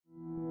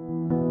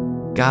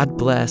God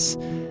bless,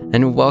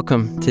 and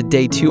welcome to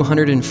day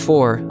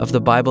 204 of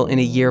the Bible in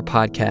a Year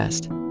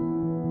podcast.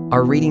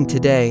 Our reading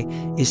today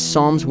is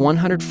Psalms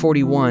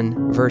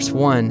 141, verse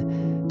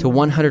 1 to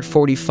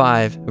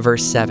 145,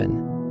 verse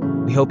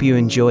 7. We hope you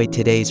enjoy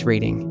today's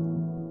reading.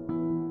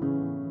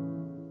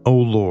 O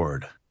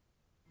Lord,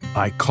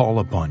 I call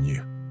upon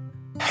you.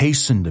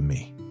 Hasten to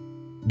me.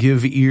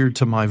 Give ear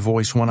to my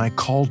voice when I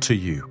call to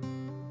you.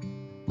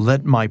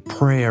 Let my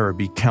prayer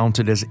be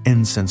counted as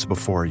incense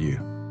before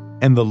you,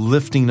 and the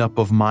lifting up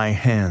of my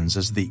hands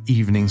as the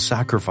evening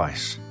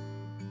sacrifice.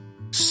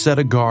 Set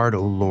a guard,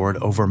 O Lord,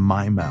 over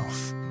my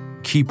mouth.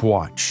 Keep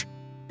watch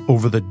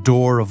over the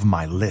door of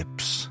my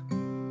lips.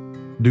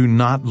 Do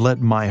not let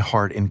my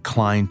heart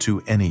incline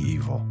to any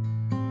evil,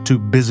 to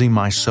busy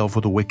myself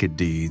with wicked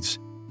deeds,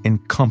 in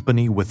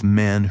company with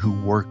men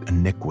who work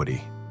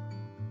iniquity.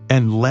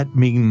 And let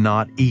me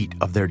not eat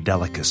of their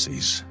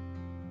delicacies.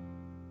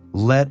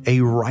 Let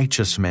a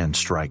righteous man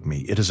strike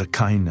me, it is a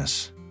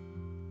kindness.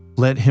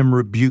 Let him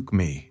rebuke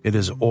me, it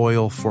is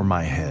oil for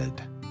my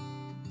head.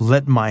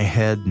 Let my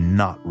head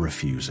not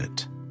refuse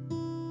it.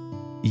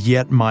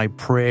 Yet my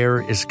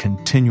prayer is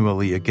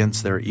continually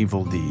against their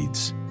evil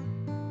deeds.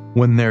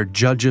 When their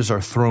judges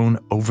are thrown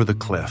over the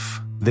cliff,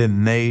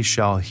 then they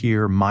shall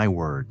hear my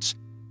words,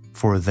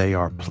 for they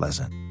are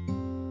pleasant.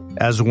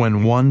 As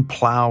when one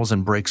plows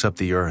and breaks up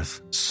the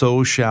earth,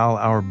 so shall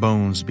our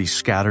bones be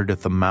scattered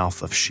at the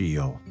mouth of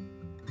Sheol.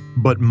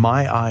 But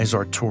my eyes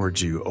are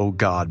towards you, O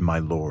God, my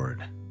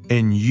Lord.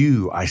 In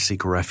you I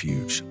seek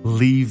refuge.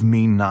 Leave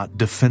me not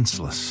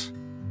defenseless.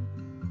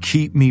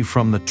 Keep me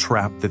from the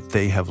trap that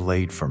they have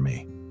laid for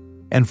me,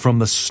 and from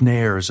the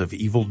snares of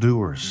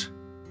evildoers.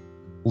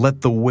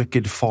 Let the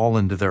wicked fall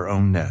into their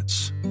own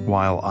nets,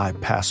 while I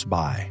pass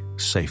by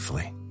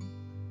safely.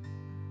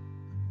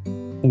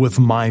 With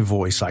my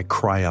voice I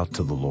cry out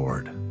to the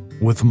Lord.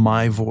 With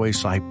my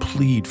voice I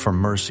plead for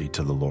mercy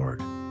to the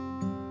Lord.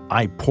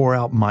 I pour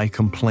out my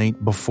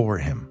complaint before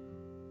him.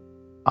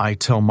 I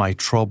tell my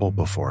trouble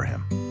before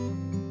him.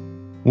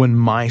 When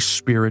my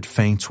spirit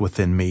faints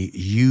within me,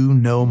 you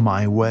know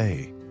my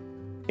way.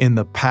 In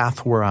the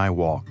path where I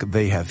walk,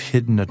 they have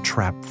hidden a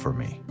trap for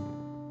me.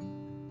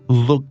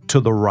 Look to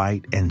the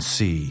right and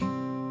see.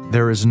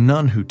 There is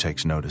none who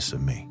takes notice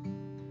of me.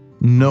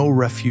 No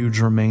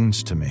refuge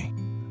remains to me.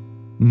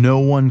 No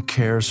one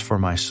cares for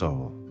my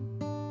soul.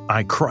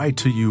 I cry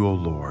to you, O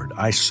Lord.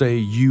 I say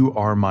you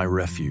are my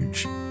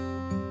refuge,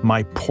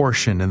 my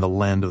portion in the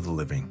land of the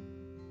living.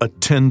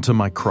 Attend to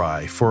my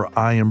cry, for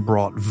I am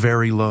brought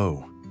very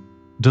low.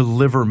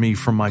 Deliver me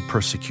from my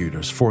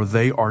persecutors, for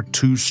they are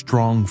too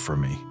strong for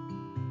me.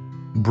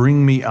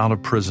 Bring me out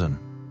of prison,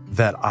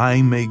 that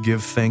I may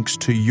give thanks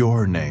to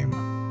your name.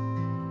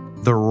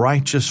 The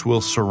righteous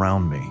will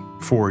surround me,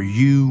 for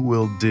you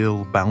will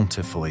deal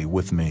bountifully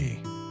with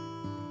me.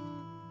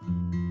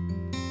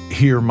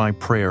 Hear my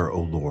prayer,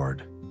 O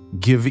Lord.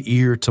 Give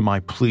ear to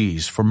my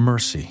pleas for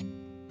mercy.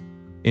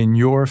 In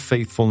your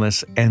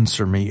faithfulness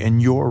answer me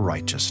in your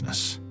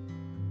righteousness.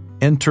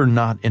 Enter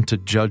not into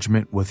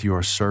judgment with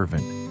your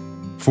servant,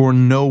 for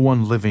no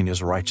one living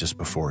is righteous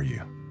before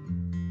you.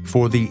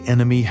 For the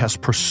enemy has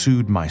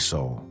pursued my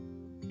soul.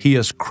 He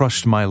has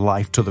crushed my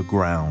life to the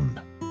ground.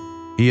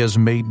 He has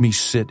made me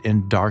sit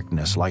in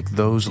darkness like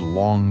those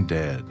long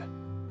dead.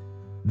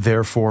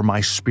 Therefore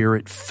my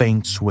spirit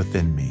faints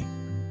within me.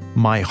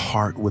 My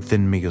heart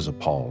within me is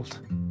appalled.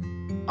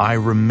 I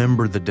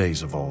remember the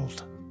days of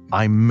old.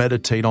 I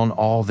meditate on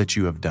all that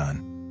you have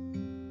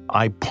done.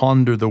 I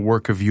ponder the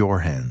work of your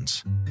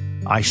hands.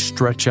 I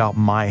stretch out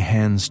my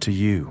hands to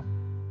you.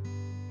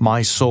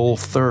 My soul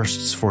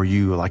thirsts for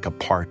you like a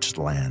parched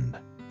land.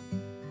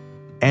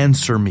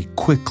 Answer me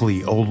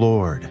quickly, O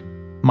Lord.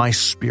 My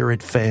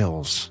spirit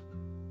fails.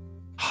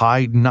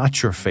 Hide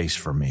not your face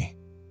from me,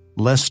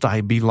 lest I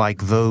be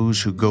like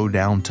those who go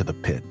down to the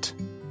pit.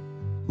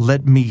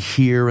 Let me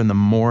hear in the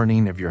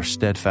morning of your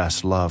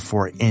steadfast love,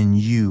 for in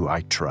you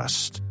I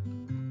trust.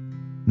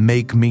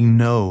 Make me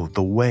know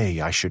the way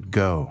I should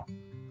go,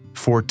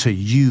 for to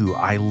you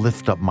I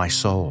lift up my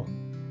soul.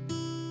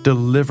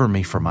 Deliver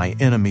me from my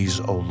enemies,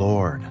 O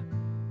Lord.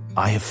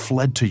 I have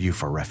fled to you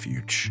for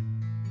refuge.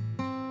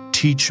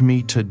 Teach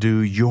me to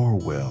do your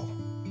will,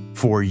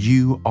 for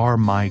you are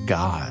my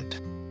God.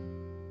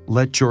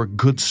 Let your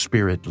good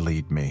spirit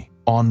lead me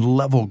on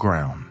level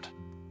ground.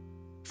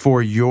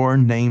 For your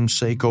name's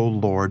sake, O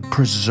Lord,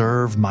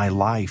 preserve my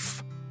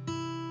life.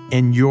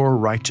 In your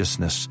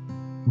righteousness,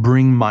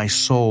 bring my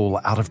soul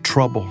out of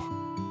trouble.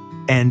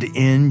 And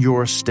in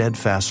your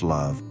steadfast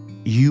love,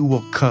 you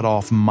will cut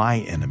off my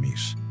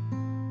enemies,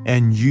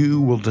 and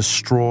you will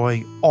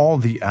destroy all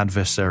the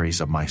adversaries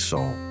of my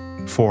soul,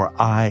 for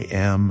I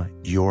am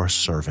your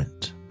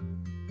servant.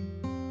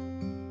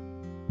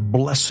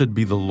 Blessed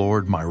be the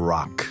Lord my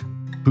rock,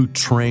 who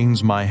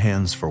trains my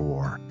hands for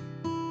war,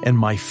 and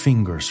my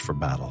fingers for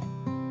battle.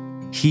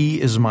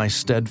 He is my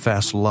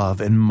steadfast love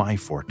and my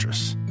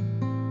fortress,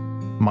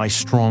 my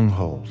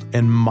stronghold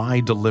and my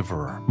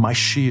deliverer, my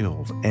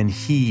shield, and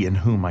he in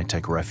whom I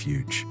take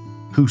refuge,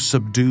 who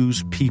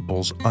subdues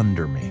peoples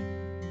under me.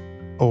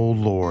 O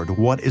Lord,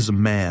 what is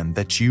man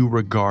that you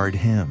regard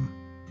him,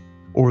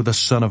 or the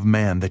Son of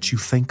Man that you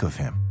think of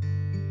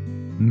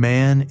him?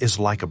 Man is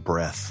like a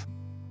breath.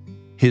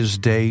 His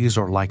days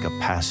are like a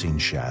passing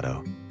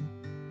shadow.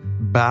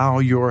 Bow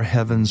your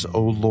heavens,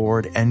 O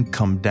Lord, and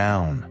come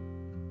down.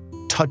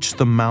 Touch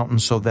the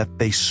mountains so that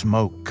they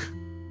smoke.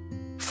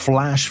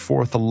 Flash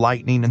forth the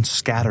lightning and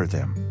scatter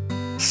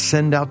them.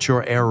 Send out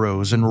your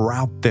arrows and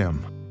rout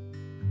them.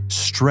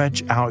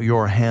 Stretch out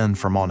your hand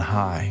from on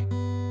high.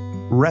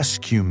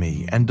 Rescue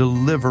me and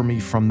deliver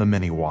me from the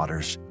many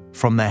waters,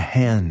 from the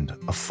hand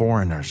of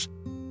foreigners,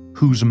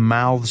 whose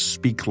mouths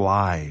speak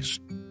lies,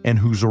 and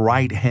whose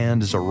right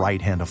hand is a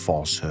right hand of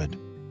falsehood.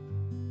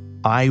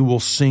 I will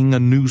sing a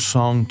new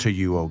song to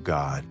you, O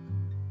God.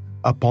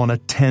 Upon a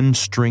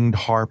 10-stringed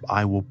harp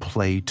I will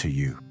play to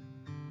you.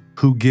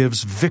 Who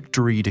gives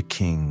victory to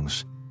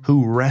kings,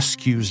 who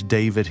rescues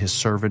David his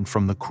servant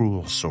from the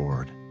cruel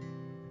sword.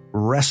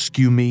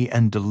 Rescue me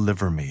and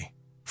deliver me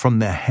from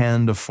the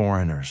hand of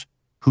foreigners,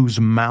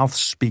 whose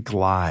mouths speak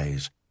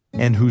lies,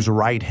 and whose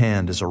right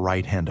hand is a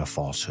right hand of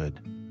falsehood.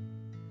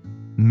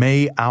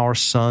 May our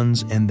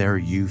sons in their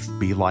youth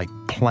be like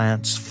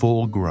plants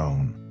full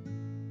grown,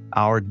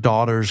 our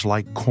daughters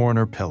like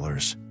corner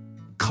pillars,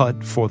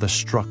 cut for the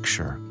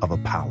structure of a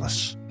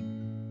palace.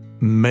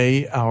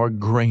 May our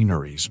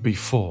granaries be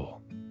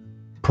full,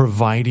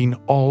 providing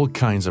all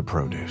kinds of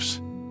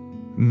produce.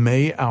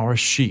 May our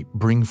sheep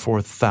bring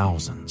forth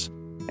thousands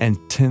and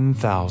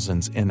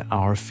 10,000s in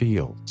our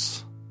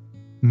fields.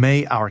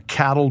 May our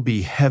cattle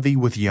be heavy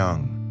with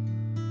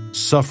young,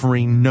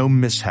 suffering no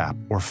mishap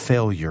or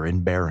failure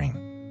in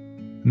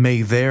bearing.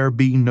 May there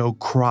be no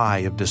cry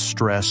of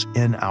distress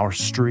in our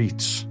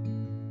streets.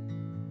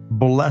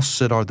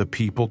 Blessed are the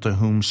people to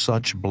whom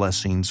such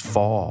blessings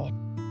fall.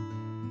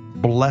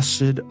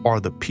 Blessed are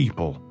the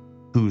people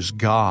whose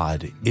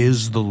God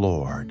is the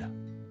Lord.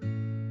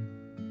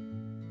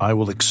 I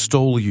will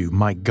extol you,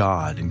 my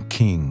God and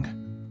King,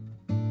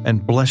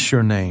 and bless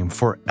your name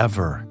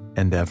forever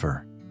and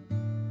ever.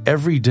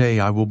 Every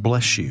day I will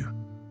bless you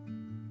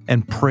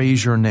and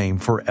praise your name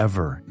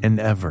forever and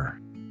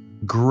ever.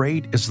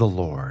 Great is the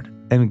Lord,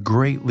 and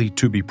greatly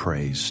to be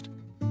praised,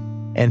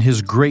 and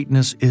his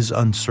greatness is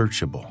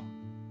unsearchable.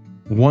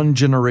 One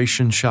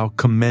generation shall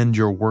commend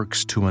your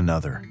works to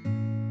another,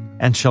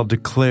 and shall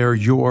declare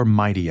your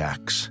mighty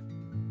acts,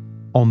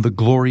 on the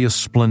glorious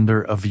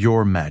splendor of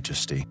your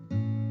majesty,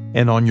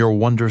 and on your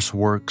wondrous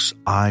works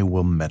I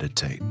will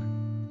meditate.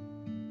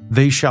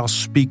 They shall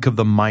speak of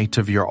the might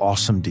of your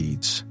awesome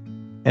deeds,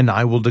 and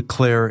I will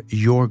declare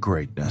your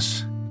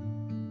greatness.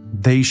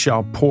 They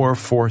shall pour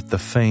forth the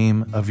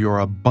fame of your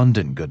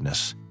abundant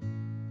goodness,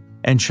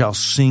 and shall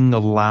sing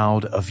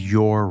aloud of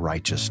your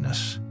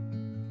righteousness.